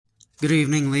Good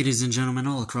evening, ladies and gentlemen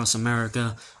all across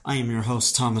America. I am your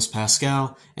host, Thomas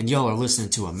Pascal, and y'all are listening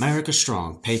to America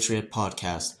Strong Patriot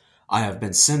Podcast. I have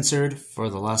been censored for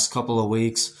the last couple of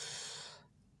weeks.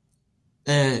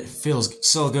 It feels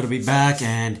so good to be back,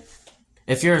 and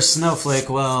if you're a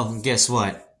snowflake, well, guess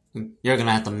what? You're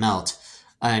gonna have to melt.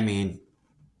 I mean,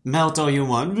 melt all you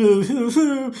want.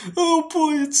 Oh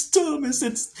boy, it's Thomas.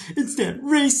 It's that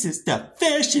racist, that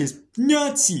fascist,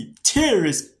 Nazi,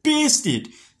 terrorist bastard.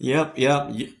 Yep.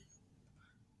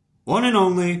 One and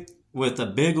only, with a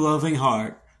big loving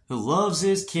heart, who loves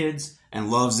his kids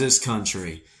and loves this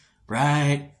country.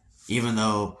 Right? Even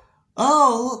though,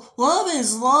 love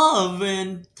is love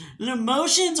and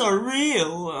emotions are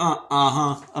real.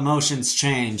 Emotions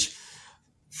change.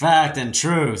 Fact and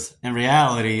truth and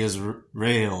reality is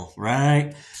real,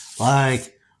 right?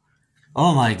 Like,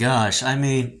 oh my gosh. I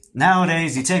mean,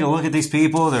 nowadays, you take a look at these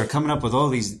people, they're coming up with all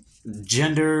these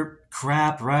gender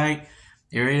crap, right?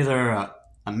 You're either a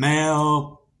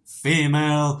male,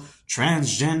 female,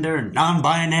 transgender,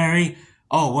 non-binary.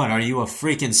 Oh, what, are you a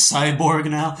freaking cyborg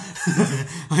now?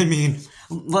 I mean,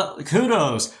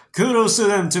 kudos to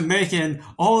them to making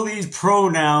all these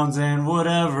pronouns and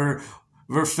whatever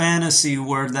fantasy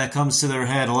word that comes to their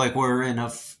head, like we're in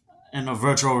a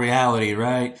virtual reality,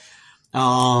 right?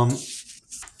 So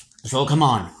come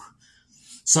on.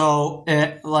 So,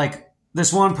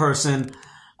 this one person,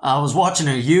 I was watching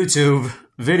a YouTube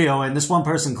video, and this one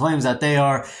person claims that they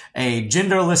are a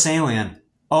genderless alien.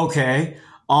 Okay.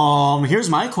 Here's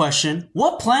my question.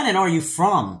 What planet are you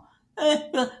from?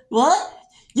 What?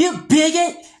 You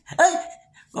bigot?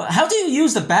 How do you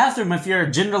use the bathroom if you're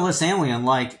a genderless alien?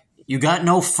 Like, you got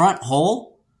no front hole?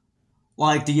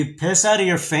 Like, do you piss out of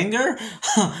your finger?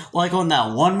 Like on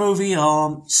that one movie,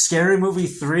 Scary Movie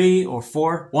 3 or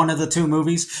 4, one of the two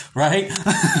movies, right?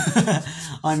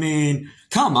 I mean,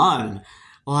 come on.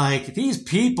 Like, these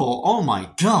people, oh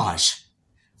my gosh.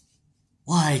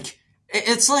 Like,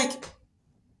 it's like,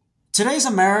 today's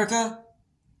America,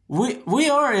 we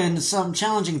are in some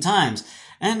challenging times,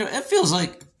 and it feels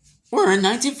like we're in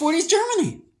 1940s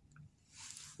Germany.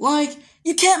 Like,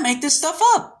 you can't make this stuff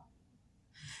up.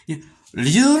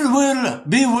 You will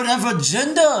be whatever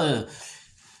gender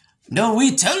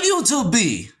we tell you to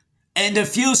be. And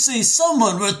if you see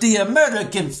someone with the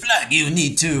American flag, you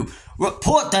need to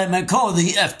report them and call the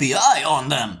FBI on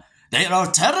them. They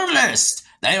are terrorists.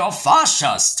 They are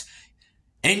fascist.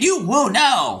 And you will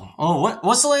now. Oh,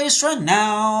 what's the latest trend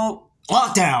now?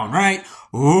 Lockdown, right?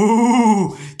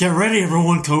 Ooh, get ready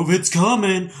everyone, COVID's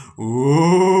coming.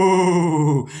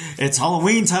 Ooh, it's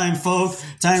Halloween time, folks.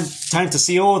 Time to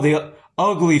see all the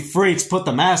ugly freaks put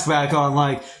the mask back on.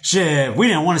 Like, shit, we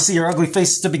didn't want to see your ugly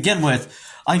faces to begin with.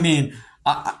 I mean,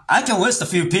 I can list a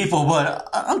few people, but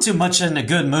I'm too much in a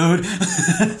good mood.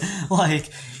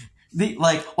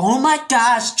 Oh my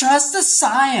gosh, trust the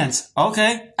science.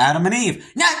 Okay, Adam and Eve.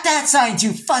 Not that science,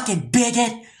 you fucking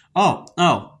bigot. Oh,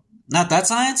 not that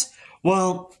science?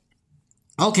 Well,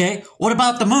 okay, what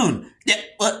about the moon? Yeah,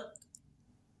 what?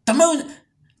 The moon,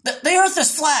 the earth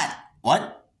is flat.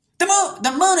 What?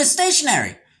 The moon is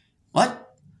stationary.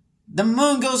 What? The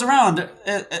moon goes around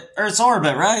Earth's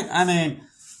orbit, right? I mean,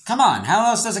 come on,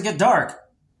 how else does it get dark?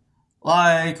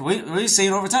 Like, we've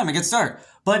seen over time it gets dark.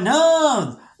 But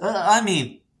no, I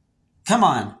mean, come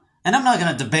on. And I'm not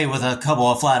gonna debate with a couple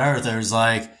of flat earthers,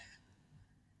 like,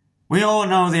 we all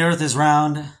know the earth is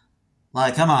round.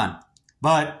 Like, come on.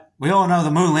 But we all know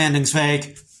the moon landing's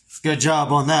fake. Good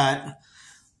job on that.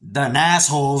 The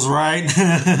NASSholes, right?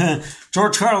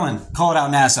 George Carlin called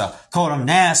out NASA. Called them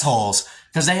NASSholes.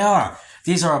 Because they are.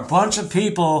 These are a bunch of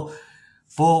people,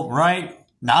 right?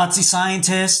 Nazi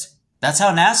scientists. That's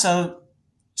how NASA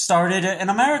started in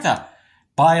America.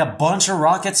 By a bunch of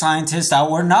rocket scientists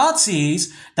that were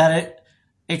Nazis that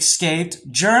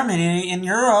escaped Germany in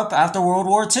Europe after World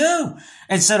War II.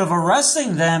 Instead of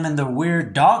arresting them and the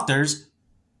weird doctors,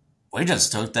 we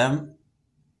just took them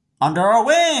under our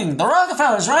wing. The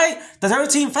Rockefellers, right? The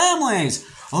 13 families.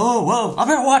 Oh, whoa, I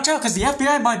better watch out because the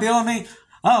FBI might be on me.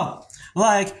 Oh,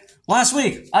 like, last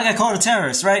week, I got called a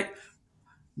terrorist, right?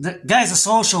 The guy's a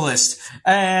socialist.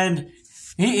 And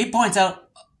he points out,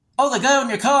 the guy on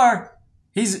your car,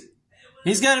 he's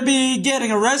going to be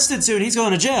getting arrested soon. He's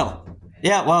going to jail.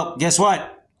 Yeah, well, guess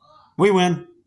what? We win.